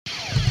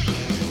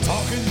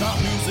talking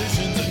about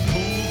musicians and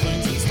cool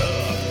things and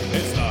stuff.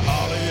 It's the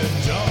Harley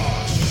and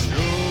Josh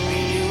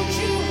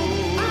Show.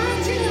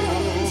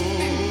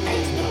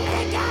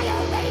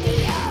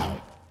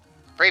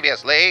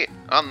 Previously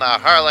on the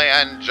Harley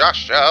and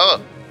Josh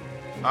Show,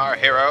 our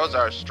heroes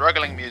are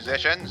struggling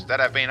musicians that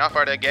have been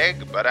offered a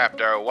gig, but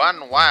after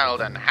one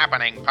wild and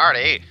happening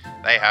party,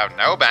 they have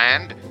no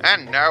band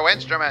and no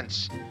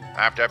instruments.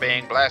 After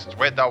being blessed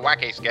with the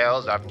wacky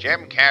skills of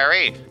Jim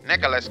Carrey,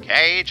 Nicolas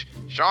Cage,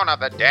 Shaun of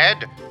the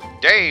Dead,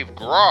 Dave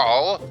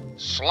Grohl,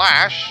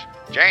 Slash,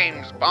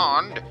 James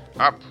Bond,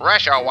 a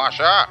pressure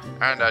washer,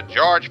 and a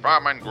George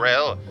Foreman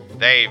grill,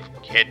 they've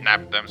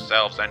kidnapped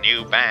themselves a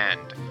new band,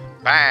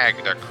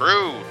 bagged a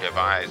crew,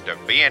 devised a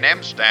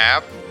B&M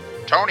staff,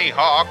 Tony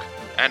Hawk,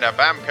 and a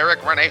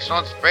vampiric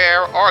Renaissance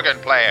fair organ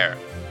player.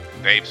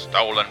 They've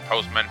stolen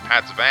Postman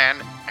Pat's van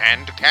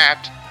and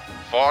cat,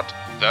 fought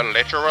the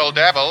literal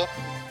devil,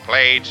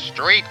 played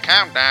Street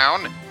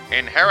Countdown,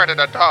 inherited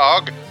a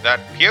dog that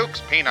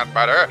pukes peanut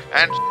butter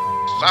and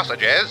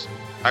sausages,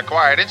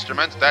 acquired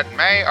instruments that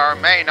may or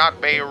may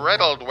not be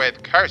riddled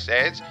with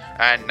curses,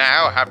 and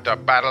now have to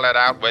battle it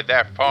out with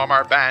their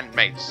former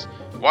bandmates.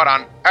 What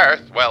on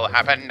earth will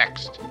happen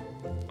next?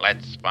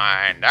 Let's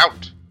find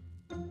out.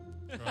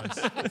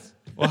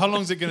 Well, how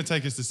long is it going to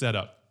take us to set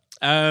up?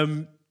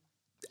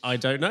 I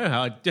don't know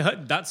how.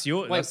 That's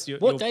your. Wait, that's your,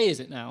 what day is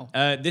it now?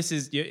 This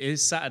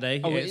is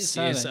Saturday. Oh, it's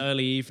Saturday. It's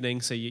early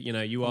evening, so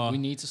you are. We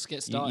need to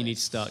get started. You need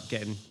to start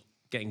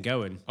getting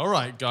going. All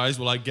right, guys.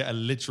 Well, I get a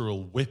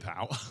literal whip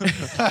out.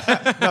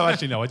 No,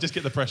 actually, no. I just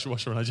get the pressure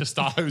washer and I just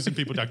start hosing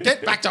people down.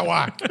 Get back to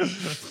work.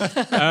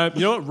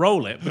 You know what?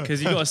 Roll it,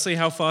 because you've got to see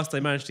how fast they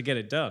manage to get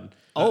it done.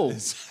 Oh,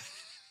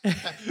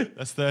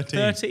 That's 13.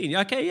 13.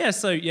 Okay, yeah.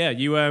 So yeah,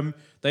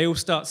 they all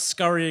start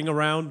scurrying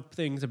around.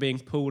 Things are being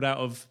pulled out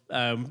of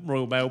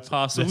Royal Mail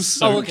parcels.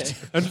 Soaked.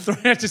 okay.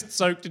 And just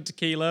soaked in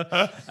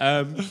tequila.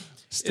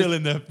 Still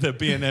in the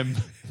B&M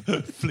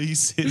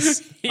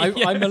fleeces.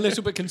 I'm a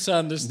little bit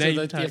concerned as to Name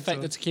the tags effect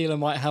on. the tequila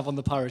might have on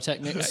the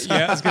pyrotechnics.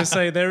 Yeah, I was going to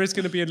say, there is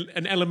going to be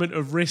an element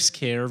of risk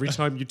here every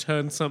time you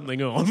turn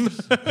something on.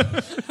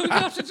 We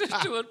have to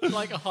just do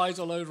a highs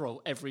or lows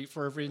roll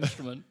for every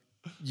instrument.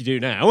 You do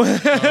now.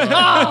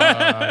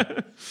 Why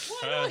do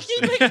I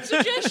keep making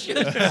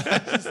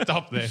suggestions?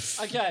 Stop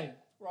this. Okay,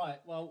 right.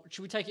 Well,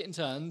 should we take it in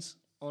turns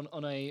on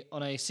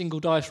a single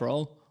dice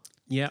roll?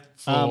 Yeah.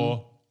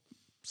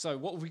 So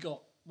what have we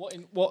got?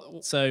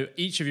 What? So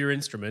each of your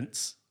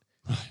instruments.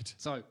 Right.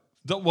 So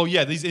Well,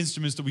 yeah, these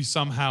instruments that we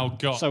somehow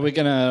got. so we're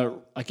gonna,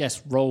 I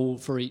guess, roll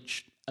for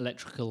each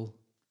electrical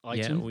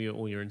item. Yeah,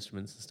 all your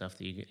instruments and stuff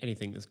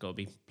anything that's got to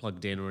be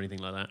plugged in or anything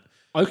like that.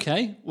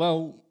 Okay.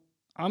 Well,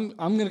 I'm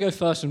gonna go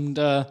first and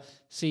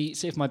see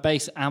if my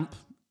bass amp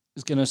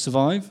is gonna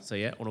survive. So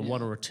yeah, on a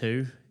 1 or a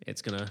 2,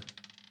 it's gonna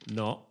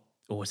not.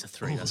 Oh, it's a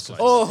 3. That's close.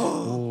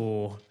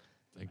 Oh,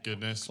 Thank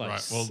goodness.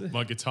 Close. Right, well,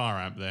 my guitar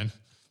amp then.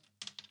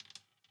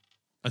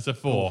 That's a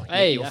 4.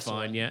 hey, you're that's fine.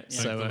 all right. Yeah.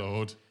 Thank the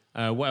So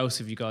Lord. what else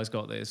have you guys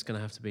got that is going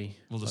to have to be?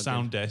 Well, the plugged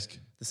sound in? desk.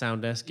 The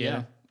sound desk.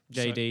 Yeah.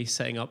 JD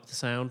setting up the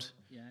sound.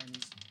 Yeah,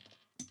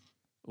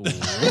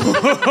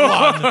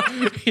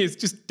 and He's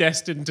just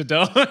destined to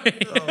die.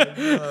 Oh,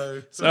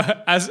 no. So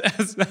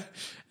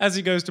as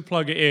he goes to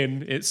plug it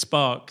in, it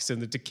sparks,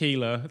 and the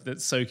tequila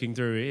that's soaking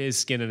through his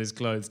skin and his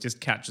clothes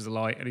just catches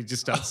alight, and he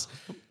just starts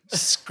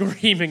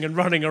screaming and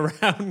running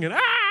around and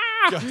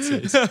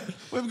Gutted.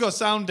 We haven't got a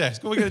sound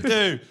desk. What are we going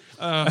to do?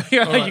 Are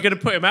you going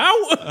to put him out?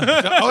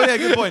 Oh, yeah,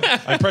 good point.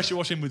 I pressure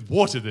wash him with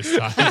water this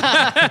time.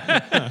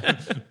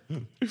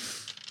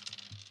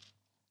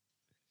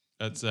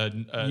 That's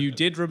You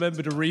did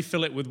remember to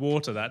refill it with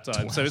water that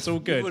time, so it's all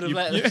good. would've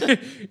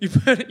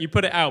You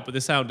put it out, but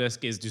the sound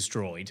desk is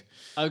destroyed.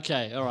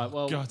 okay, all right.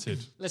 Well,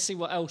 gutted. let's see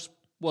what else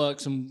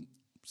works and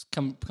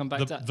come back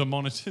to that. The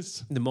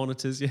monitors. The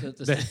monitors, yeah,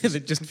 The they're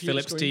just computer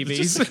Philips screens. TVs.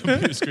 Just the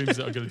computer screens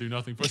that are going to do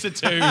nothing for us.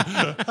 It's a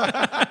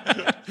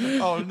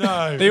 2. Oh,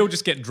 no. They all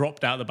just get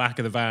dropped out the back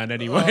of the van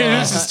anyway.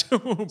 It's just all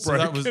broken.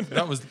 So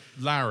that was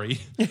Larry.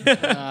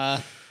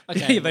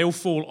 Okay, They all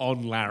fall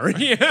on Larry.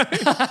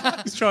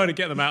 He's trying to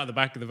get them out of the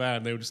back of the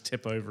van. They'll just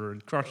tip over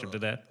and crush him to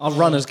death. our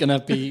runner's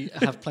gonna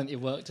have plenty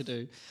of work to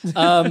do.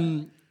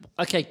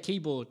 Okay,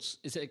 keyboards.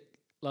 Is it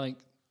like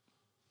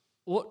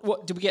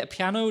what? Did we get a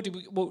piano? Did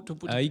we?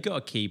 You got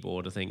a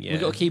keyboard, I think. Yeah, we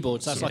got a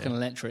keyboard, so that's Yeah. like an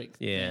electric.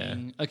 Yeah.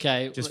 thing.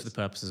 Okay. Just for let's-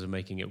 the purposes of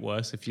making it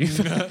worse. If you,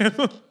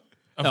 A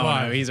oh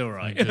 5. no, he's all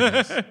right. Thank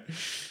goodness.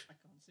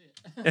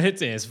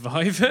 It is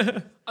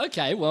 5.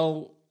 Okay.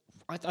 Well,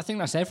 I think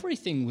that's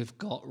everything we've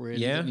got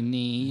really Yeah. that we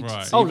need. Right.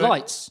 Oh, So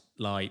lights.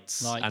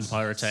 Lights Lights. and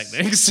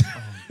pyrotechnics.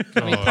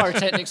 I mean,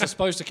 pyrotechnics are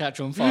supposed to catch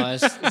on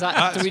fires. Is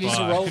that? Do we need to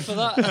fine. roll for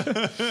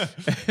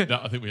that? No,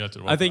 I think we had to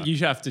roll I think that. you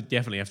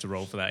definitely have to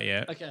roll for that.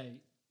 Yeah. Okay.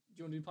 Do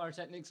you want to do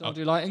pyrotechnics and I'll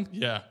do lighting?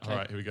 Yeah. All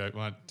right, here we go.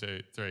 1,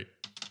 2, 3.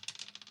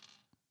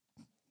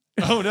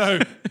 Oh no,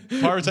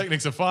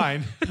 pyrotechnics are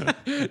fine.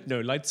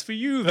 No lights for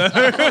you, though.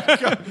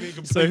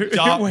 So,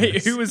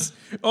 darkness. who was...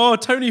 Oh,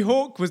 Tony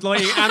Hawk was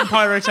lighting and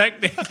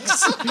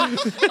pyrotechnics.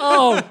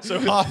 Oh, So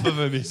half of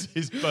them is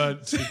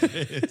burnt to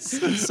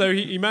bits. So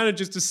he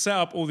manages to set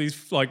up all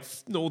these, like,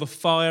 all the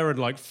fire and,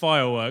 like,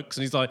 fireworks.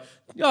 And he's like,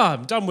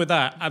 I'm done with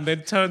that. And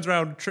then turns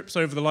around, trips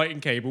over the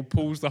lighting cable,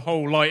 pulls the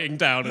whole lighting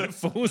down, and it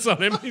falls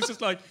on him. He's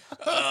just like,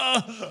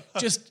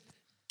 just...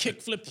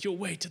 kickflip your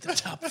way to the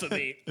top for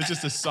me. There's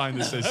just a sign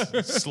that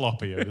says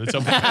sloppy over the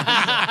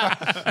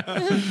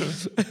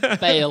top.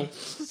 bail.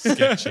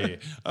 Sketchy.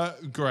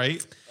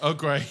 Great. Oh,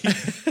 great.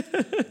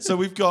 So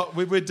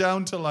we're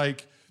down to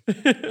like,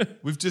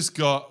 we've just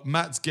got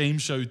Matt's game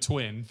show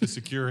twin for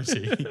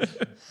security.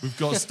 We've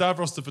got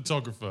Stavros the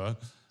photographer.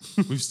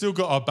 We've still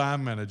got our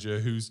band manager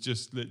who's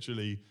just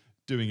literally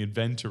doing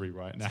inventory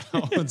right now.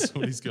 That's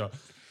all he's got.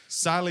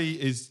 Sally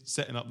is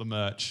setting up the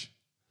merch.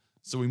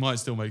 So we might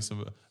still make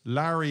some.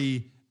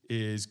 Larry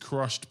is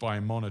crushed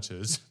by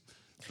monitors,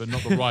 but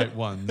not the right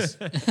ones.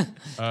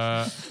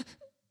 But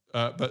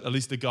at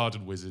least the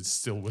garden wizard's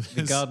still with us.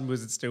 The garden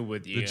wizard's still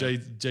with you. The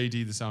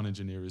JD, the sound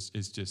engineer, is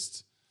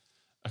just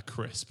a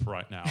crisp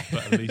right now.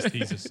 But at least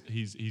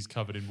he's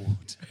covered in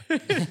water.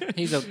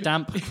 He's a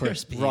damp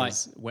crisp. Right.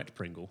 He's wet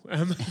Pringle.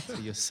 So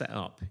you're set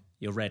up.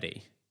 You're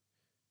ready.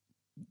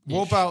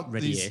 What about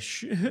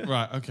Ready-ish.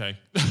 Right. Okay.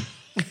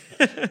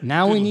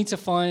 Now we need to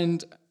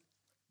find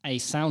a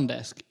sound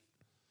desk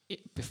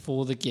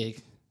before the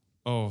gig.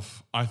 Oh,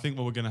 I think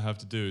what we're going to have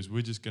to do is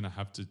we're just going to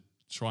have to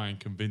try and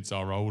convince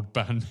our old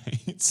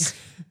bandmates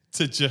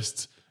to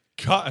just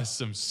cut us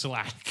some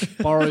slack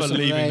Borrow for some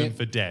leaving of them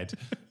for dead.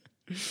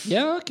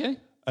 Yeah, okay.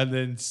 And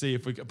then see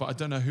if but I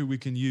don't know who we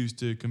can use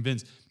to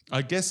convince.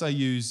 I guess I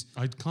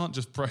can't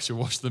just pressure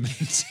wash them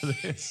into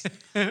this.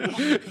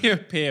 You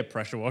peer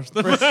pressure wash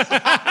them.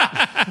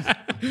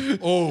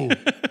 Oh,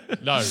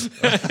 no.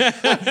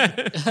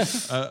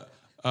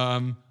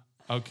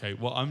 Okay,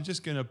 well, I'm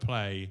just going to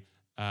play...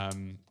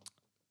 I'm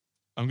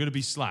going to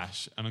be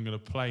Slash, and I'm going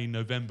to play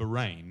November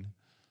Rain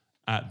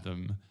at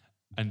them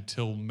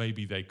until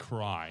maybe they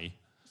cry.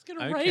 It's going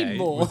to rain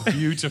more.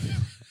 Beautiful.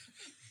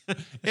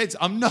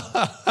 I'm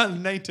not a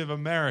Native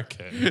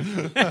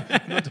American.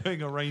 I'm not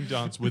doing a rain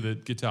dance with a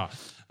guitar.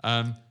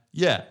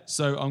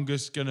 So I'm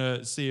just going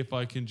to see if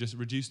I can just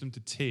reduce them to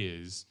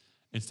tears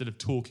instead of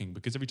talking,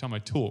 because every time I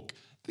talk,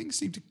 things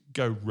seem to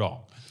go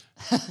wrong.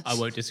 I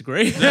won't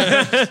disagree.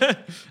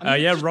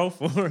 Roll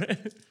for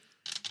it.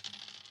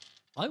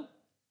 Oh.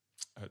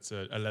 That's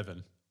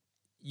 11.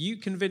 You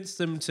convince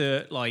them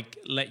to like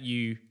let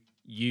you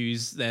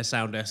use their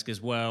sound desk as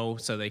well,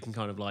 so they can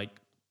kind of like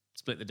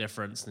split the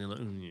difference, and they're like,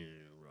 yeah,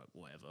 right,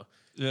 whatever.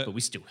 Yeah. But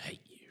we still hate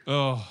you.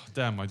 Oh,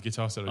 damn, my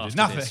guitar solo did After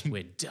nothing. this,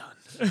 we're done.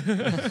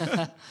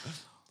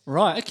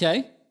 Right,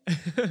 okay.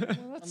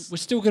 We're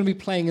still going to be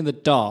playing in the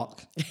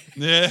dark.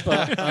 Yeah.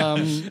 But,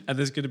 And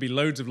there's going to be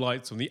loads of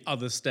lights on the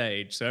other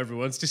stage, so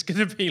everyone's just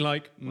going to be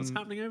like, what's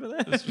happening over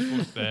there? Let's just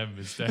watch them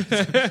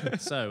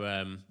instead. So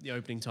the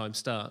opening time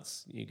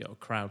starts. You got a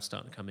crowd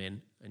starting to come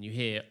in, and you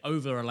hear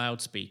over a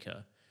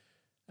loudspeaker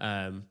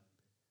a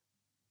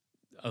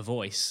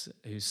voice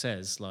who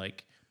says,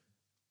 like,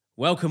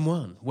 welcome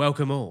one,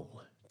 welcome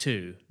all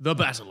to the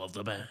Battle of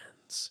the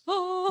Bands.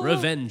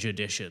 Revenge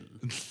Edition.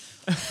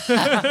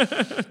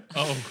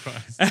 Oh,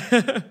 Christ.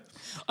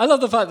 I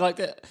love the fact like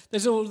that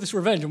there's all this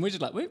revenge, and we're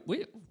just like,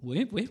 we've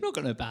not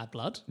got no bad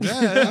blood.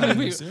 Yeah,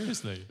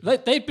 seriously.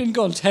 They've been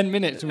gone 10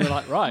 minutes, and we're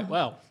like, right,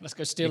 well, let's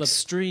go steal a...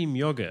 Extreme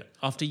yogurt.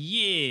 After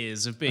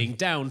years of being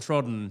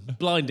downtrodden,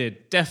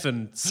 blinded,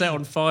 deafened, set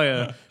on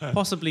fire,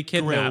 possibly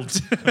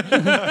kidnapped.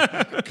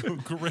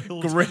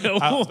 Grilled.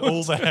 Out,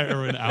 all the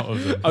heroin out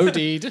of them.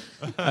 OD'd.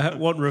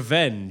 Want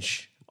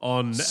revenge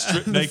on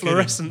Stripped the naked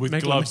fluorescent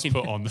with gloves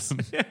put megalomaniacs. on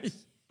them.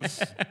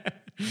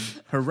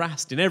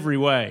 Harassed in every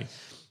way.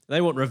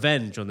 They want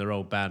revenge on their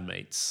old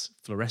bandmates,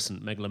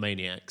 fluorescent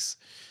megalomaniacs.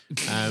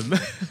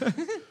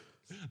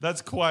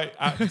 That's quite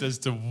apt as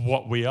to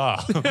what we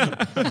are.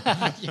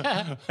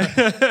 Yeah,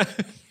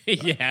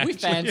 We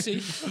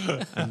fancy.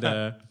 and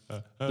the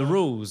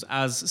rules,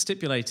 as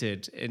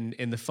stipulated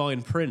in the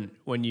fine print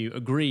when you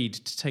agreed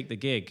to take the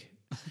gig,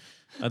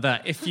 are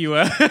that if you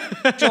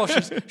Josh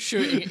is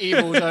shooting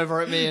evils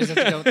over at me as if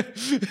to go,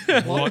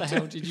 what the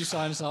hell did you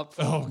sign us up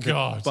for? Oh,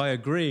 God. by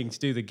agreeing to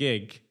do the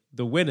gig,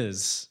 the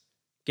winners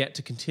get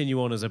to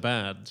continue on as a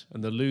band,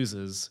 and the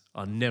losers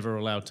are never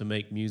allowed to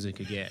make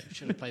music again.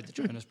 Should have played the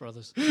Jonas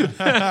Brothers.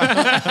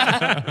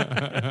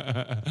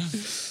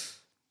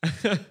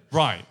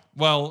 Right.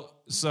 Well,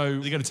 so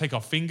you're going to take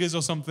our fingers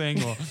or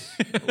something? Or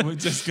we're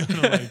just going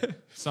to like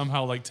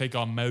somehow like take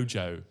our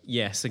mojo?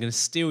 Yes, they're going to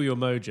steal your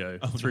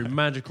mojo through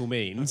magical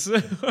means.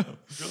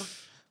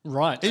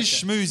 Right. Is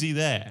Schmoozy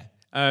there?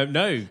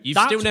 No, you've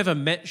That's- still never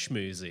met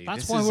Schmoozy.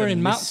 That's This why is we're a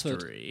in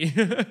Mountford. mystery.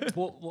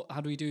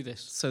 How do we do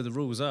this? So the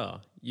rules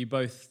are: you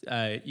both,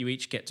 you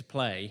each get to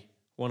play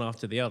one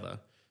after the other,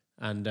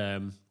 and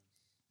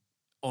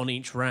on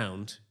each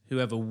round,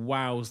 whoever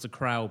wows the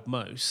crowd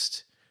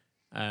most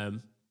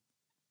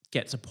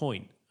gets a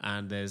point,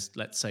 and there's,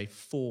 let's say,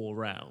 5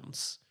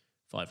 rounds.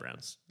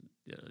 Let's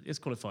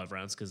call it 5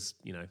 rounds because,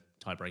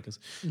 tiebreakers.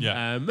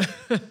 Yeah.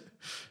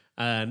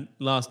 And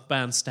last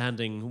band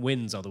standing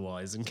wins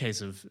otherwise in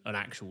case of an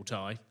actual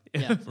tie.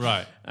 Yeah.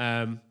 Right.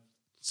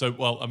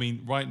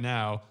 Right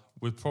now,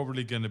 we're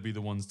probably going to be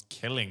the ones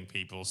killing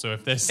people. So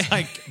if there's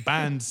like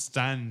band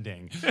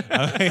standing,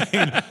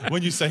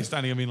 when you say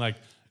standing, I mean like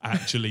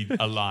actually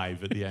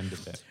alive at the end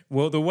of it.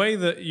 Well, the way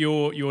that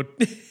your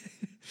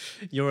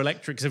your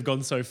electrics have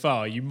gone so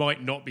far, you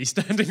might not be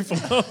standing for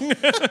long.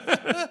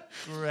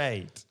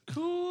 Great.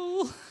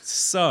 Cool.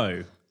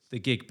 So the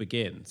gig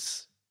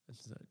begins.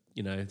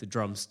 The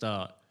drums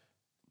start.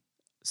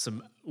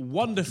 Some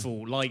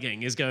wonderful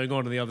lighting is going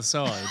on the other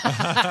side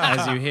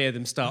as you hear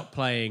them start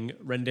playing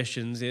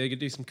renditions. They could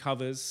do some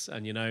covers,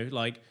 and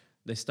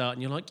they start,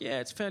 and you're like, yeah,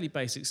 it's fairly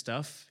basic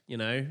stuff.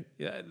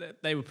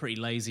 They were pretty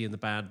lazy in the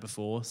band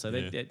before, so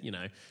and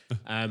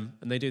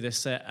they do this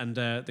set, and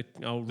they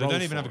don't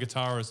even have a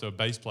guitarist or a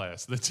bass player,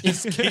 so they're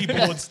just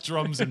keyboards,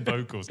 drums, and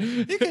vocals.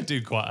 You could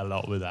do quite a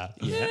lot with that.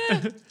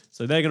 Yeah.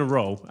 So they're going to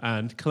roll,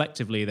 and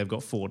collectively they've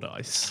got 4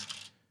 dice,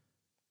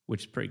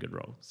 which is a pretty good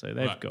roll. So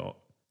they've got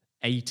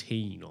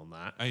 18 on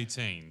that.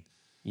 18.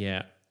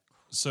 Yeah.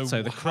 So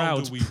the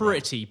crowd's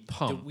pretty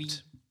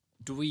pumped.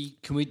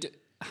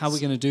 How are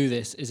we going to do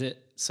this? Is it...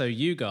 So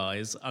you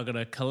guys are going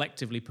to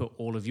collectively put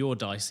all of your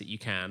dice that you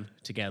can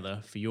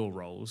together for your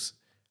rolls,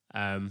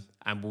 and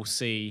we'll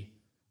see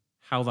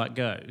how that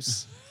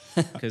goes.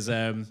 Because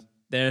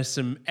there are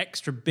some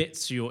extra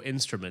bits to your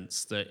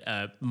instruments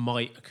that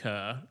might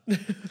occur.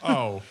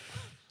 Oh,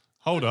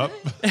 hold up.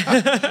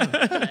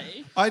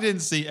 I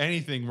didn't see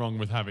anything wrong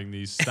with having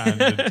these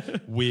standard,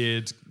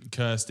 weird,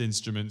 cursed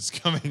instruments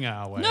coming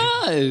our way.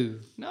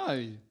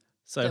 No.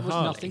 So There was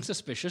Harley, nothing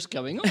suspicious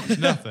going on.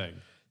 Nothing.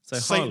 So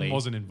Satan Harley,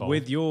 wasn't involved.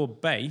 with your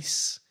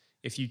bass,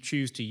 if you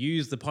choose to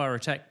use the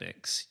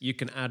pyrotechnics, you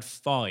can add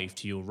 5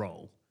 to your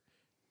roll.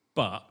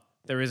 But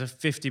there is a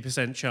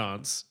 50%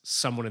 chance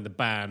someone in the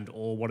band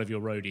or one of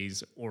your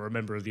roadies or a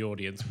member of the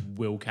audience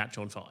will catch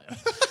on fire.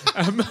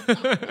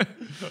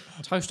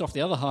 Toast off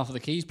the other half of the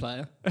keys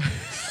player.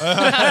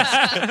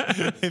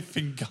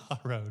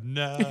 Fingaro,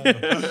 no.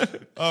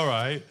 All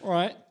right. All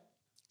right.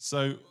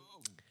 So,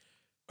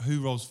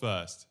 who rolls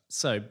first?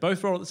 So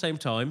both roll at the same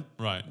time.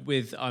 Right.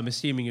 I'm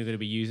assuming you're going to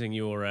be using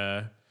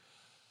your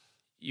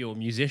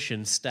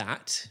musician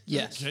stat.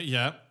 Yes.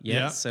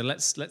 Yeah. So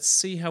let's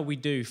see how we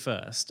do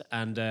first,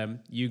 and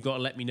you've got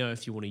to let me know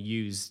if you want to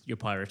use your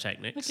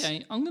pyrotechnics.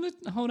 Okay, I'm going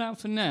to hold out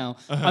for now.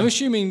 I'm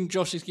assuming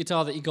Josh's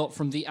guitar that he got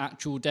from the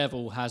actual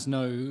devil has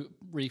no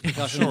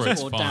repercussions Sure,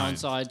 it's or fine.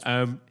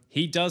 downsides.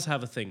 He does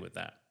have a thing with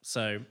that.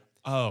 So,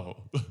 Oh.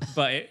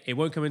 but it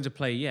won't come into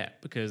play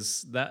yet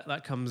because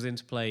that comes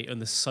into play in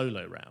the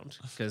solo round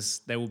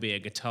because there will be a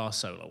guitar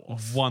solo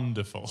off.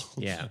 Wonderful.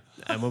 Yeah,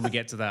 and when we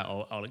get to that,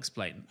 I'll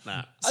explain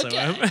that.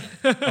 Okay.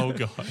 Oh,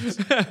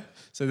 God.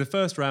 So the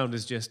first round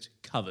is just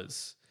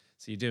covers.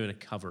 So you're doing a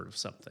cover of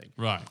something.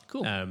 Right.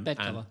 Cool. Bed And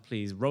cover.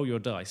 please roll your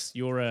dice.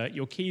 Your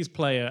keys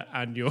player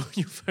and your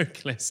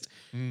vocalist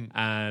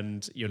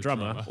and your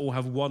drummer all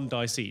have 1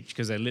 dice each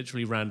because they're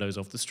literally randos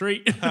off the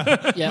street.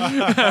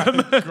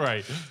 Yeah.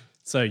 Great.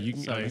 So you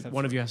can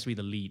one of you has to be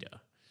the leader.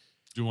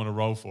 Do you want to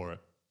roll for it?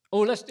 Oh,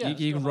 let's.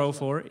 You can roll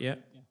for it. Yeah.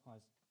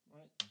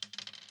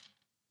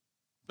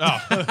 Oh,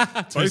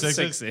 Both 2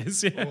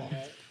 sixes. Yeah.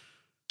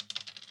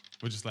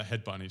 We'll just like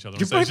headbutting each other.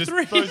 You're both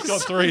threes. Both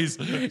got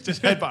 3s.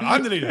 Just headbutt.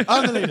 I'm the leader.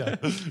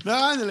 No,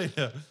 I'm the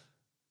leader.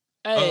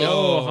 Hey.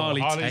 Oh,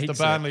 Harley's Harley's the takes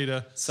band it.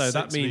 leader. So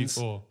that means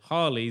 6v4.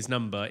 Harley's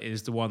number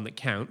is the one that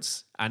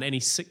counts, and any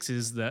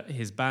 6s that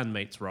his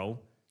bandmates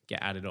roll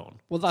get added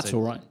on. Well, that's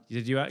all right.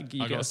 Did you? I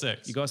got a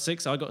 6. You got a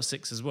 6. I got a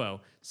 6 as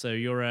well. So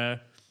you're.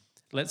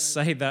 Let's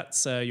say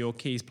that's your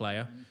keys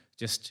player.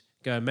 Just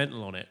go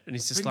mental on it, and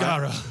he's just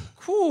Fingaro. like,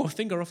 "Whew,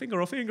 finger. But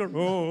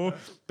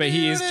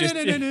he is just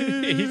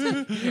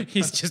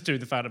he's just doing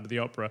the Phantom of the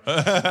Opera,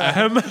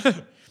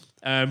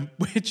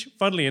 which,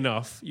 funnily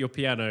enough, your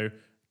piano,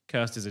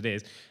 cursed as it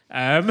is,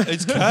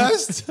 It's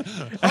cursed?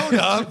 Hold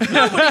up.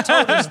 Nobody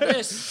told us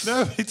this.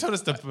 No, he told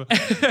us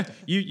to.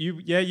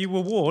 you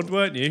were warned,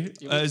 weren't you?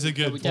 It's a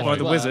good We point. By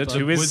the Well, wizard, but-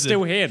 who is Wizard.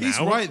 still here now. He's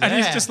right And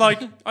he's there. just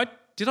like,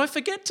 did I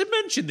forget to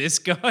mention this,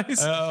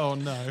 guys? Oh,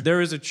 no.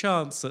 There is a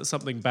chance that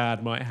something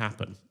bad might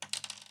happen.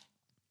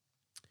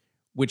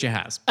 Which it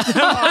has.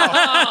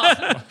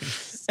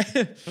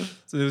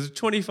 So there's a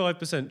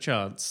 25%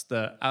 chance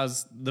that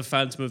as the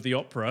Phantom of the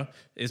Opera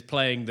is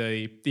playing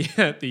the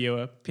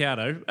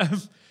piano,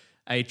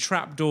 a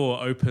trap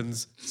door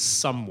opens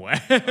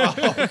somewhere.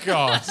 Oh,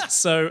 God.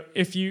 So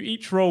if you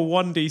each roll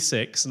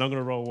 1d6, and I'm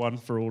going to roll 1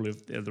 for all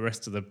of the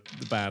rest of the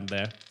band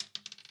there.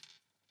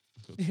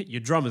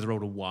 Your drummer's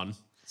rolled a 1.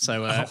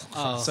 So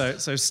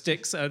so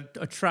Sticks, a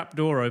trap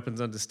door opens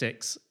under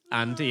Sticks,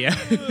 And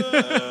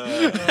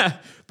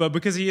but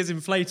because he is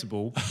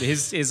inflatable,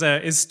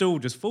 his stool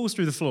just falls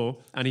through the floor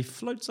and he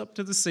floats up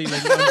to the ceiling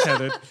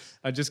untethered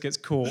and just gets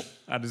caught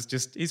and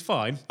he's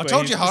fine. I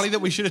told you, Harley,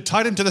 that we should have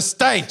tied him to the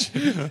stage.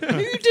 You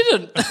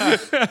didn't.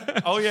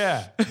 Oh,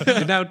 yeah.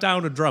 You're now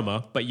down a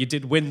drummer, but you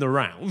did win the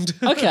round.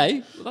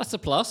 Okay, well, that's a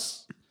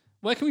plus.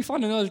 Where can we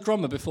find another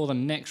drummer before the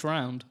next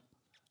round?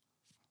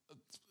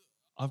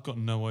 I've got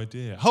no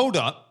idea. Hold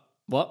up.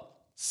 What?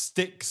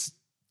 Sticks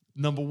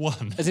number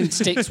 1. As in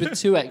sticks with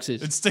 2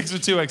 X's. It sticks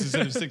with 2 X's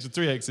instead of sticks with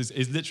 3 X's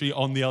is literally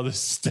on the other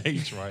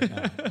stage right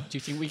now. Do you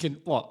think we can,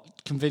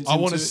 convince I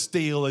him want to... to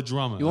steal a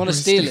drummer. You want to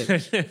steal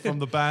it? from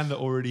the band that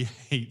already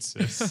hates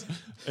us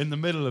in the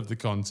middle of the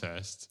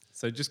contest.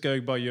 So just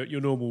going by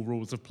your normal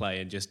rules of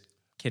play and just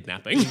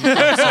kidnapping.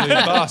 Absolute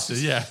bastard,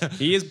 yeah.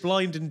 He is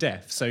blind and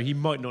deaf, so he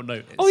might not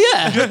notice. Oh,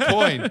 yeah. Good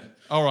point.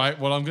 All right,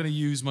 well, I'm going to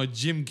use my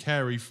Jim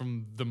Carrey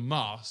from The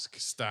Mask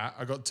stat.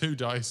 I got 2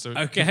 dice, so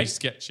it could be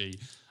sketchy.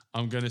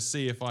 I'm going to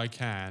see if I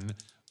can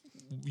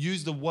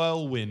use the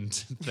whirlwind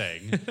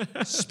thing,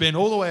 spin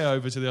all the way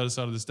over to the other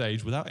side of the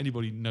stage without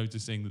anybody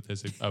noticing that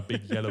there's a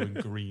big yellow and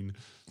green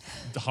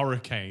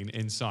hurricane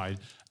inside,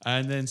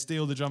 and then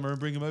steal the drummer and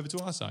bring him over to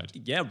our side.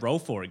 Yeah, roll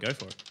for it. Go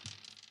for it.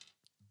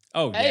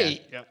 Oh,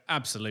 Hey. yeah.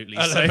 Absolutely.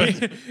 So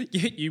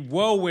you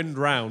whirlwind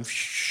round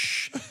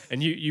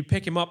and you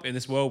pick him up in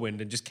this whirlwind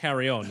and just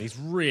carry on. He's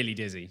really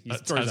dizzy. He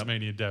That's throws up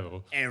Tasmanian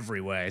devil.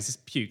 everywhere. It's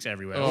just pukes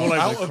everywhere. Oh, all over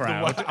out the of the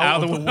crowd. whi-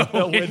 out of the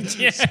whirlwind.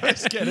 Yeah.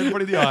 It's getting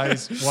everybody in the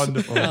eyes.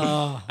 Wonderful.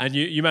 And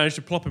you manage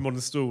to plop him on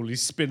the stool. He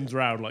spins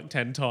around like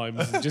 10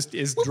 times and just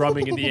is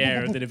drumming in the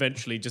air and then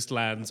eventually just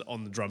lands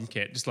on the drum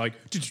kit. Just like...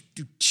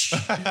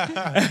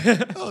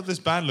 Oh, this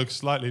band looks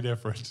slightly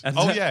different. And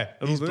Oh, that- yeah,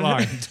 he's and-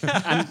 blind.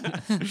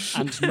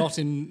 And not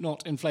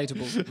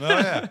inflatable. Oh,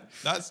 yeah.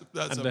 That's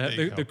And a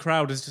big the help.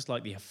 crowd is just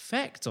like, the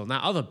effects on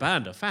that other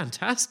band are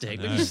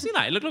fantastic. Did you see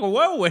that? It looked like a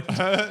whirlwind.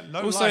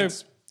 No Also,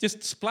 lights.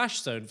 just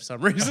splash zone for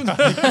some reason.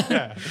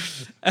 Yeah.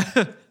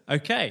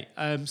 Okay,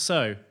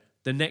 so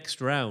the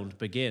next round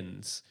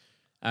begins.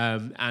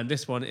 And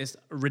this one is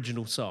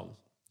original song.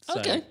 So,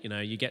 Okay.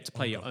 you get to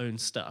play your own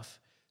stuff.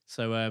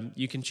 So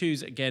you can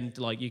choose again,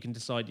 like you can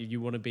decide if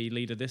you want to be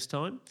leader this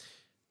time.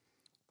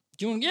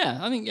 Do you want? Yeah,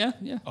 I think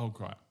yeah. Oh,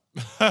 crap.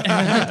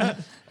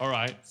 All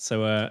right.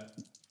 So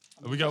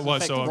We got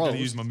one, so affect I'm going to roles.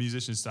 use my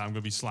musician stat. I'm going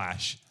to be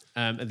Slash.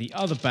 and the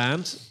other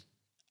band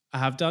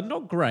have done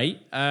not great.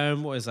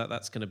 What is that?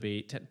 That's going to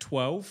be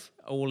 12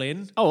 all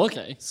in. Oh,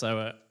 okay.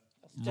 So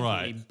definitely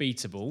Right.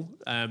 beatable.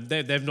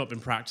 They've not been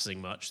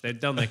practicing much. They've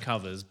done their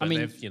covers, but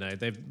mean-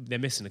 they're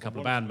missing a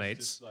couple of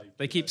bandmates.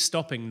 They keep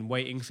stopping and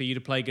waiting for you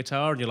to play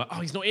guitar, and you're like,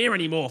 oh, he's not here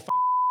anymore.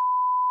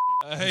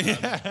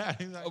 Yeah.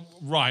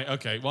 Right,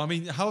 okay. Well, I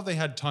mean, how have they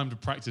had time to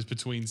practice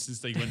since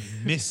they went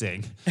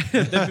missing?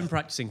 They've been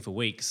practicing for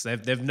weeks.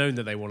 They've known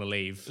that they want to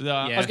leave.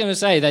 I I was going to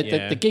say that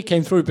Yeah. the gig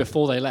came through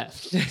before they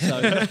left.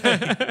 So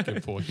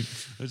Good point.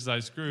 I was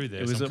like, screw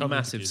this. It was I'm a coming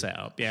massive to you.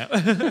 setup, yeah.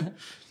 I got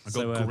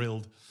So,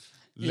 grilled.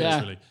 Yeah.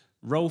 Literally.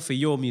 Roll for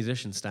your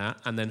musician stat,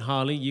 and then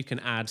Harley, you can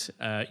add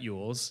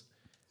yours.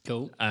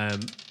 cool. I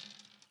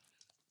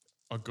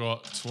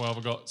got 12.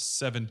 I got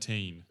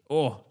 17.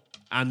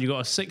 And you got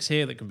a 6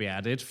 here that can be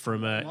added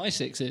from My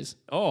sixes.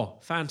 Oh,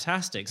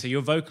 fantastic! So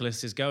your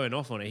vocalist is going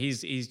off on it.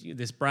 He's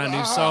this brand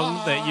new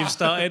song that you've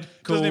started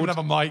Doesn't even called have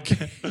a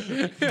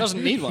mic.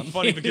 Doesn't need one.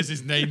 Funny because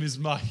his name is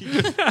Mike.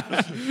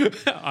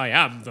 "I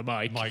Am the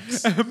Mike."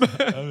 Mike's.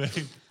 I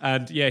mean,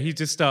 And yeah, he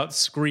just starts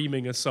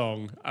screaming a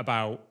song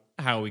about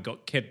how he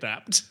got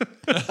kidnapped,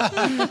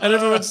 and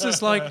everyone's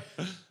just like,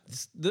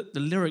 the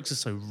lyrics are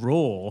so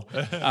raw.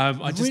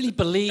 I just really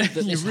believe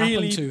that you this really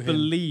happened to him.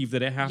 believe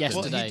that it happened. Yes.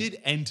 well, Today. he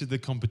did enter the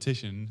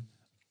competition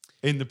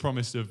in the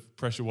promise of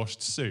pressure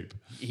washed soup.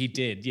 He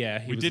did, yeah.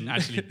 He We was- didn't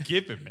actually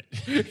give him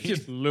it.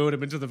 just lured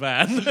him into the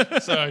van.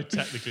 So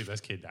technically,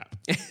 that's kidnap.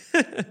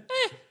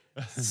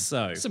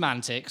 So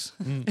Semantics.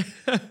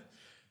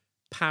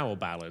 power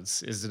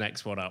ballads is the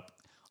next one up.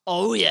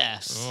 Oh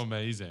yes. Oh,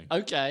 amazing.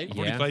 Okay. I've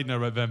already Yeah. played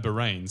November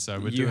Rain, so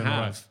we're You doing all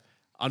right. have.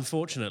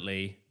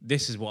 Unfortunately,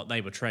 this is what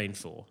they were trained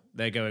for.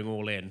 They're going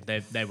all in.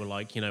 They were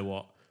like, you know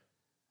what?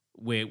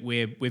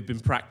 We've been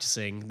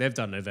practicing. They've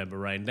done November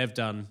Rain. They've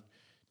done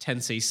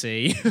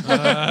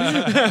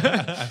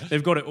 10cc.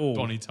 They've got it all.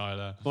 Bonnie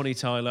Tyler. Bonnie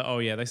Tyler. Oh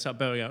yeah, they start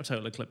belting out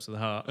Total Eclipse of the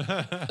Heart.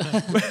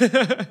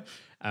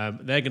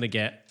 They're gonna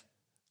get.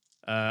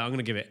 I'm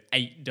gonna give it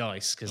 8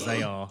 dice because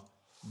they are.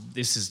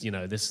 This is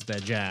their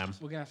jam.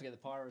 We're gonna have to get the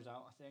pyros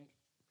out, I think.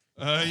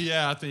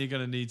 Yeah, I think you're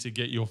going to need to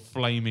get your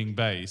flaming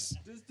bass.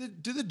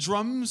 Do the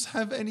drums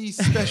have any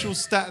special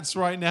stats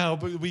right now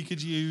but we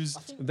could use?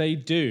 They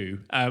do,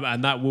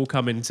 and that will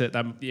come into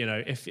them.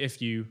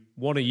 If you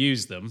want to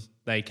use them,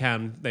 they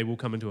will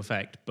come into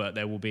effect, but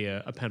there will be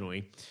a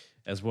penalty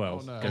as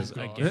well no. because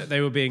Oh, God.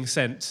 they were being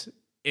sent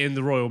in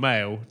the Royal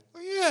Mail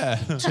Yeah.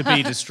 to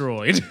be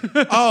destroyed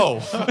Oh.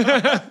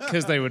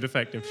 because they were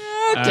defective.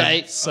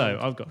 Okay. So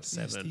I've got does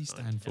 7, SD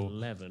stand for?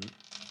 11.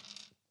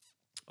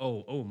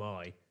 Oh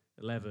my.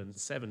 11,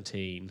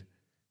 17,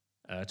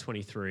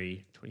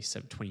 23,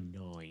 27,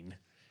 29.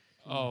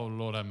 Oh,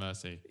 Lord have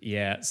mercy.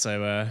 Yeah, so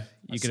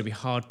you're going to be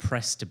hard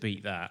pressed to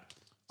beat that.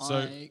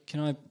 So,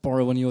 Can I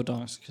borrow one of your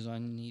dice because I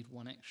need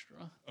one extra?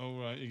 all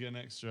right, you get an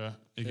extra.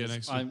 You get an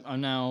extra.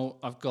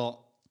 I've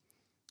got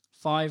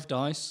 5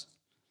 dice.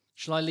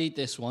 Shall I lead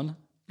this one?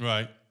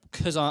 Right.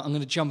 Because I'm going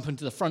to jump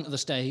into the front of the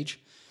stage.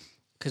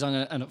 Because I'm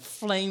going to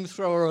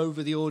flamethrower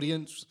over the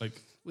audience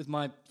Like with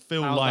my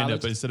Phil power Liner,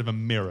 ballad. but instead of a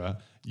mirror,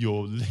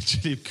 you're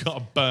literally got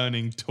a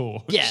burning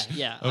torch.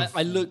 Yeah.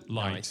 I look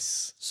light.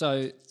 Nice.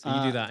 So So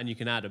you do that, and you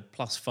can add a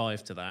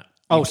 +5 to that.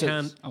 Oh, You so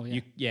can, it's- oh,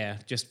 yeah.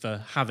 just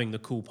for having the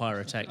cool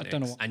pyrotechnics. I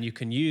don't know what- And you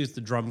can use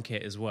the drum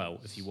kit as well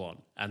if you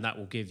want, and that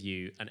will give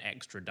you an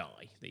extra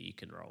die that you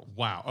can roll.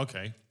 Wow.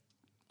 Okay.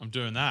 I'm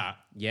doing that.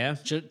 Yeah.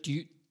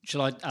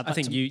 Shall I add that I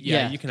think to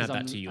you can add 'cause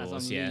that to as yours,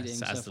 I'm yeah, leading,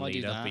 so as if the I do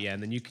leader. that- But yeah,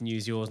 and then you can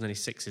use yours and any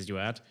 6s you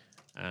add,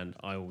 and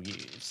I will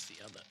use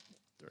the other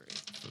 3.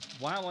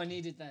 Wow, I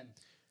needed them.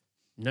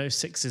 No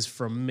 6s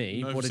from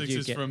me. No what did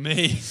you sixes get? from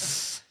me.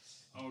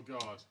 Oh,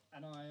 God.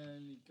 And I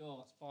only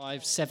got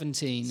 5,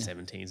 17.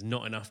 17's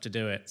not enough to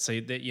do it. So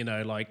that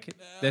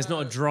there's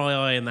not a dry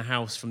eye in the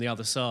house from the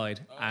other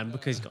side, and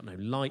because you've got no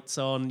lights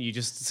on, you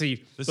just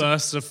see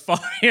bursts of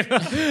fire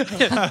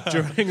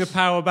during a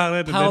power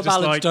ballad. Power and they're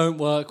ballads just don't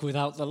work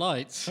without the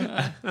lights. We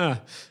Right.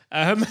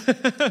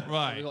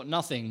 got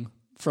nothing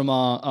from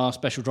our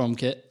special drum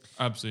kit.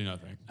 Absolutely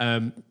nothing.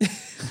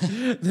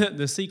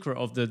 the secret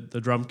of the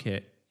drum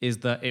kit is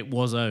that it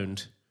was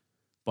owned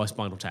by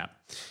Spinal Tap.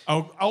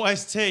 Oh,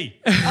 OST.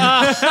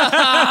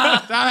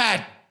 Damn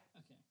it.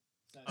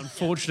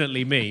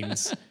 Unfortunately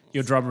means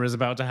your drummer is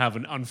about to have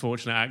an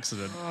unfortunate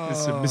accident. There's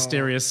some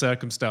mysterious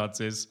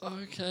circumstances.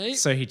 Okay.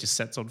 So he just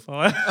sets on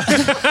fire.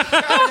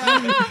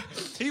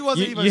 He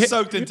wasn't You- even you-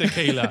 soaked in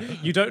tequila.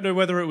 You don't know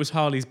whether it was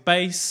Harley's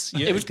bass.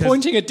 It was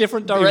pointing a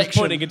different It was direction.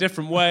 pointing a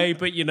different way,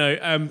 but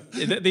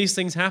these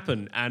things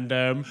happen, and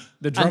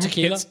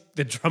tequila.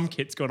 the drum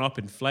kit's gone up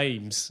in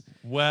flames.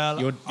 Well,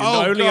 Not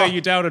only are God.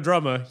 you down a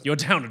drummer, you're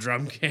down a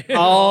drum kit.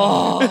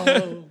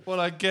 Oh, Well,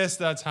 I guess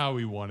that's how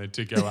we wanted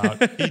to go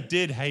out. He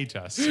did hate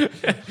us.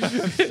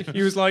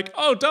 He was like,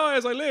 "Oh, die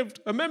as I lived,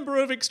 a member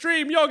of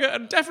Extreme Yoga,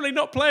 and definitely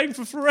not playing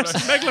for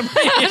fluorescent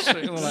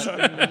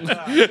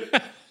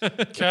megalomania."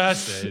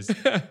 Curses.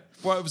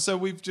 Well, so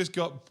we've just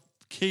got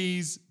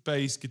keys,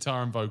 bass,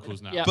 guitar, and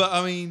vocals now. Yeah. But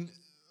I mean,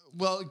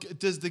 well,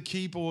 does the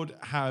keyboard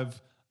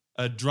have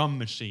a drum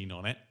machine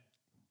on it?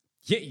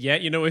 Yeah,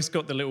 it's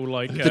got the little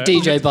like the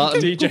DJ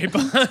button. DJ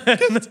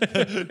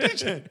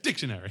button.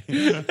 Dictionary.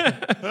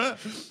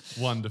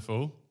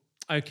 Wonderful.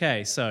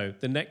 Okay, so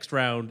the next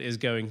round is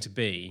going to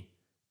be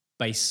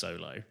bass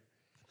solo.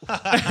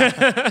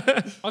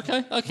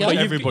 Okay. Well,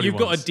 everybody you've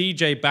got a wants.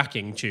 DJ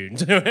backing tune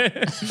to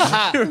it.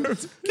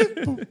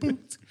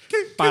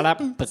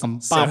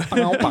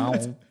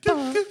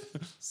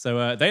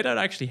 So they don't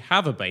actually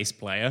have a bass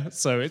player,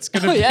 so it's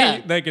going to be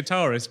their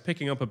guitarist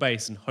picking up a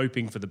bass and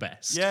hoping for the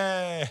best.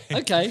 Yay.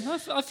 Okay,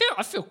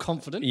 I feel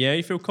confident. Yeah,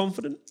 you feel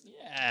confident?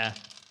 Yeah.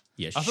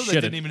 Yeah, I thought they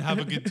didn't even have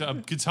a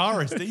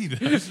guitarist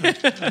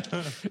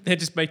either. They're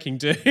just making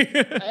do.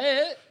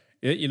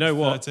 You know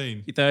what?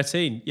 13.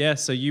 13. Yeah,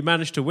 so you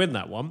managed to win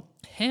that one.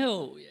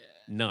 Hell yeah.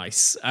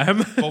 Nice.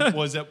 Or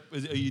was it?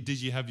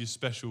 Did you have your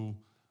special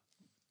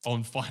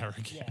on fire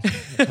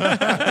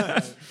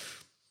again?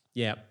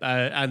 Yeah,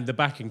 and the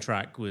backing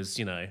track was,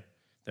 they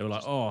were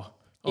like,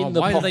 In the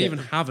why did they pocket. even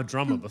have a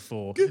drummer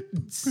before?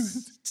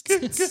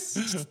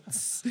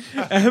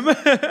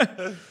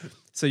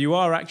 So you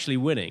are actually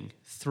winning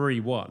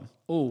 3-1.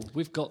 Oh,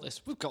 we've got this.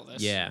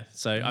 Yeah,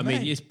 so I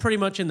mean, it's pretty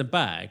much in the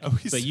bag,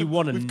 but you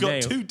want to We've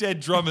nail. got 2 dead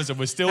drummers and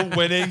we're still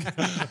winning.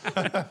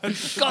 Got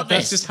That's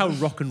this. just how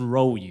rock and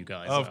roll you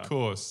guys are. Of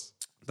course.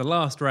 The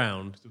last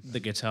round, the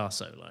guitar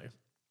solo.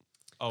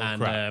 Oh,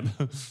 And crap.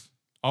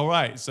 All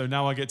right, so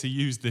now I get to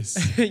use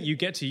this. you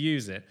get to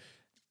use it.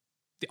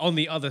 On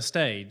the other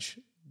stage,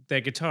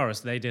 their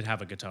guitarist, they did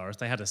have a guitarist.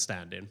 They had a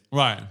stand-in.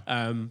 Right.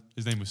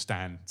 His name was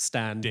Stan.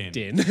 Stand-in.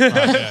 Right,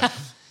 yeah.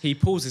 He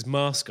pulls his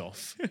mask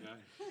off.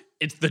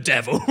 It's the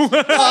devil.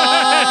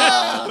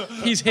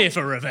 He's here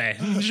for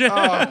revenge.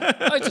 Oh,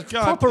 it's a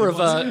God, proper it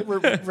was-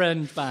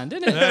 revenge band,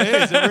 isn't it?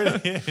 It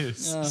really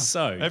is.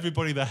 So,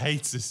 Everybody that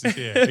hates us is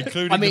here,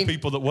 including mean- the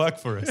people that work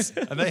for us.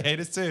 And they hate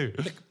us too.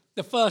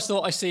 The first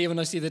thought I see when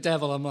I see the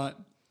devil, I'm like,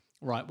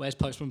 right, where's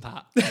Postman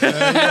Pat?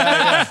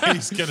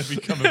 He's going to be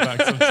coming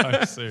back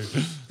sometime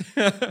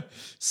soon.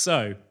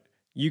 so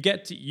you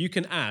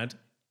can add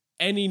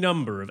any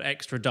number of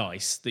extra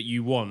dice that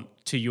you want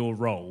to your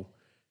roll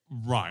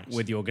Right.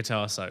 with your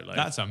guitar solo.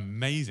 That's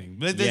amazing.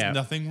 There's Yeah.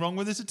 nothing wrong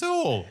with this at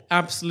all.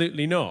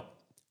 Absolutely not.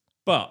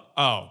 But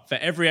Oh. for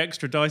every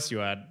extra dice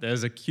you add,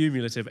 there's a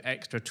cumulative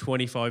extra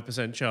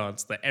 25%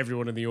 chance that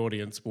everyone in the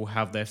audience will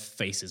have their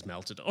faces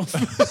melted off.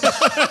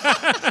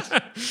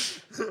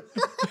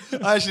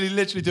 I actually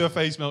literally do a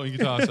face melting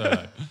guitar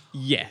solo.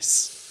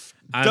 Yes.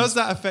 And, Does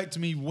that affect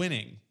me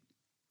winning?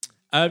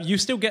 you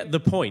still get the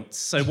points.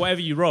 So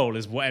whatever you roll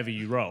is whatever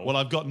you roll. Well,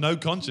 I've got no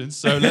conscience,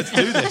 so let's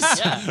do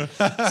this.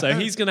 So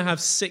he's going to have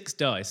 6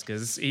 dice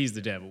because he's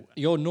the devil.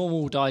 Your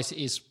normal dice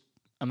is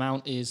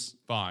amount is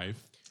 5.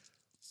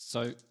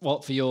 so.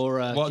 What for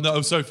your?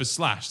 So for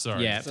Slash,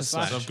 sorry. Yeah, for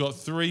Slash. So I've got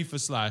 3 for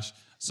Slash.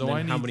 So Then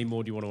I need. how many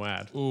more do you want to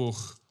add? Ooh,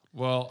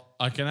 well,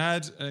 I can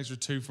add an extra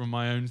 2 from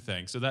my own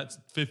thing. So that's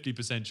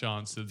 50%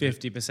 chance.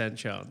 50%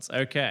 chance.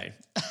 Okay.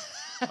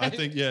 I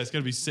think, it's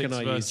going to be 6 Can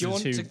I versus.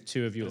 use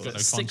two of yours? Got no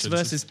 6 conscience.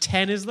 versus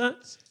 10, is that?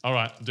 All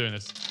right, I'm doing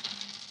this.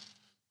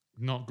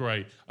 Not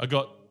great. I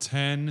got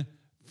 10,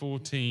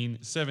 14,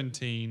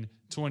 17,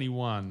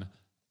 21.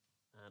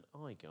 And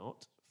I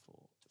got 4,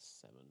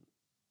 7,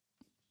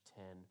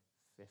 10,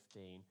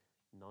 15,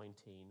 19,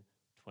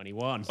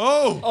 21.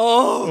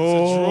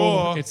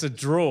 Oh! It's a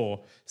draw.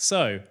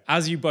 So,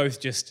 as you both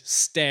just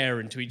stare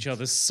into each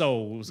other's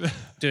souls,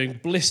 doing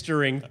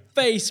blistering,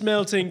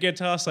 face-melting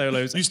guitar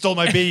solos. You stole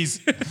my bees.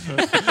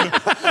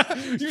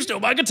 You stole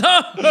my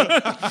guitar!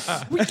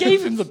 we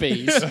gave him the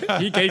bees.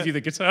 He gave you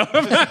the guitar.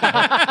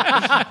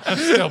 I'm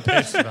still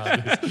pissed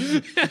about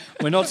this.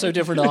 We're not so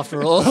different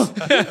after all.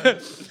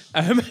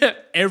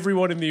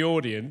 Everyone in the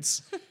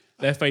audience,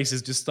 their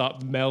faces just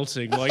start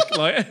melting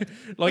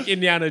like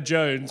Indiana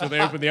Jones when they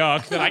open the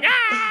ark. They're like,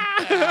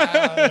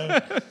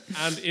 ah!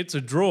 And it's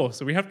a draw,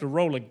 so we have to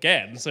roll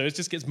again. So it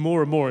just gets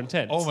more and more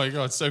intense. Oh my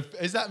God. So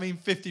does that mean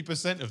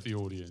 50% of the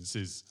audience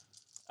is...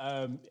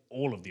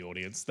 All of the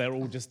audience, they're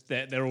all just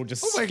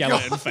Oh my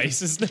skeleton God.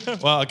 faces now.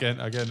 Well, again,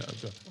 I've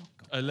got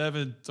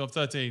 11, 12,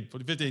 13,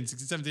 14, 15,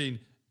 16, 17,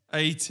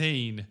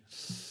 18.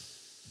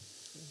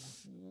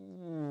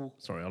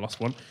 Sorry, I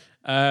lost one.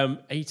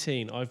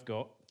 18, I've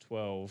got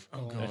 12,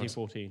 13,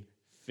 14,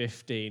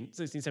 15,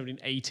 16, 17,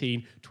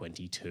 18,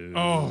 22.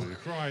 Oh,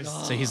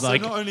 Christ. So he's So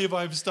like, not only have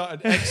I started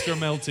extra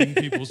melting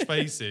people's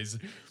faces,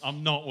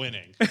 I'm not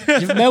winning.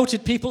 You've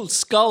melted people's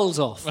skulls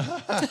off.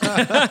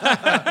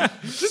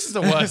 This is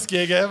the worst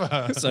gig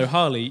ever. so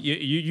Harley,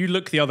 you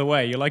look the other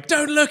way. You're like,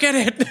 don't look at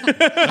it.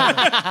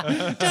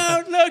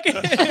 Don't look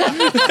at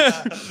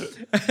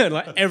it. And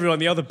like everyone,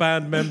 the other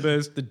band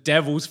members, the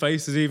devil's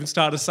faces even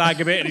start to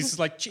sag a bit. And he's just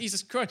like,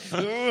 Jesus Christ.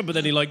 But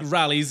then he like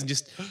rallies and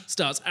just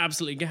starts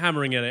absolutely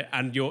hammering at it.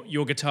 And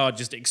your guitar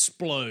just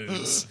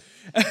explodes.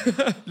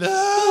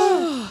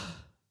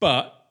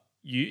 But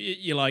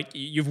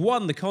you've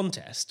won the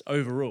contest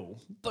overall.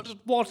 But at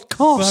what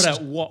cost? But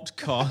at what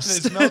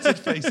cost? There's melted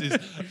faces.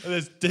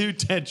 There's 2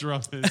 dead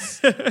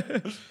drummers.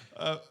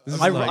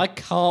 I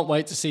can't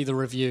wait to see the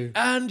review.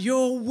 And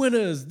your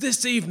winners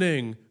this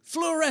evening,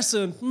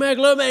 Fluorescent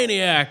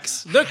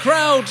Megalomaniacs. The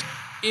crowd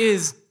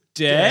is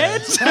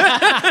dead.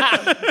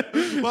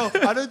 Well,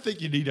 I don't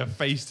think you need a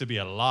face to be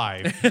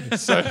alive.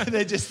 So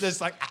there's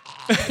like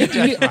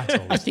death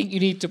rattle. I think you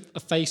need a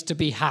face to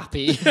be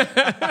happy.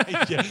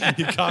 Yeah,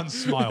 you can't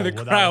smile The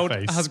without crowd a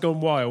face. has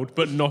gone wild,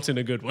 but not in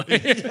a good way.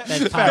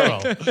 They're feral.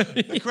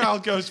 panic. The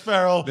crowd goes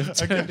feral.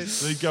 Okay.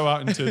 They go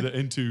out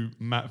into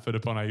Matford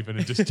upon Avon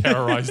and just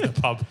terrorise the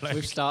public.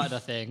 We've started a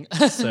thing.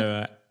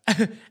 So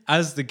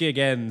as the gig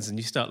ends and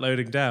you start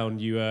loading down,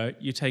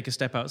 you take a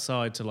step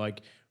outside to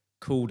like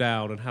cool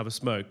down and have a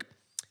smoke.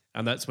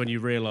 And that's when you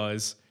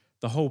realise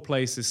the whole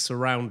place is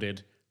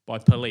surrounded by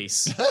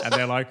police. And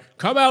they're like,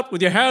 come out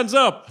with your hands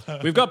up.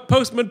 We've got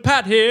Postman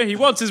Pat here. He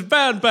wants his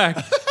van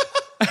back.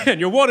 And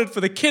you're wanted for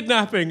the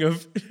kidnapping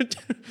of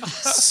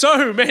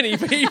so many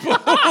people.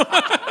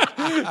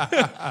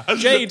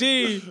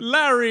 JD,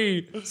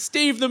 Larry,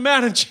 Steve the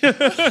manager,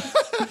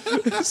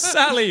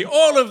 Sally,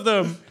 all of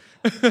them.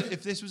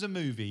 If this was a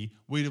movie,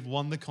 we'd have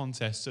won the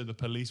contest, so the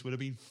police would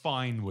have been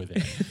fine with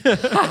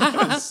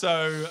it.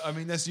 So, I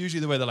mean, that's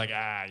usually the way they're like,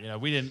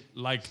 we didn't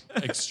like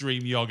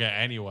extreme yoga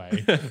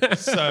anyway.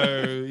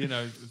 So,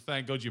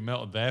 thank God you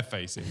melted their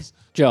faces.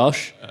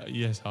 Josh,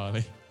 Yes,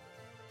 Harley.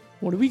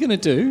 what are we going to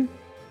do?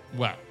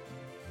 Well,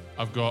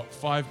 I've got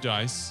 5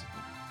 dice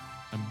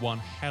and one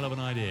hell of an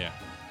idea.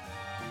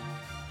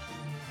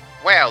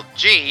 Well,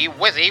 gee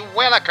whizzy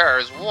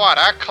willikers, what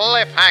a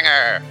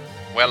cliffhanger!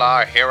 Will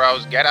our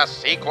heroes get a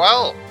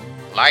sequel?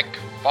 Like,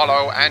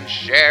 follow, and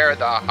share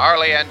the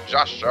Harley and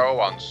Josh Show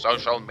on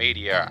social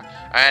media,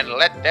 and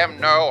let them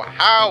know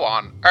how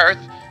on earth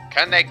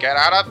can they get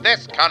out of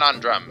this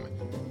conundrum.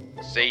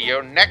 See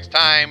you next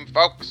time,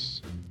 folks.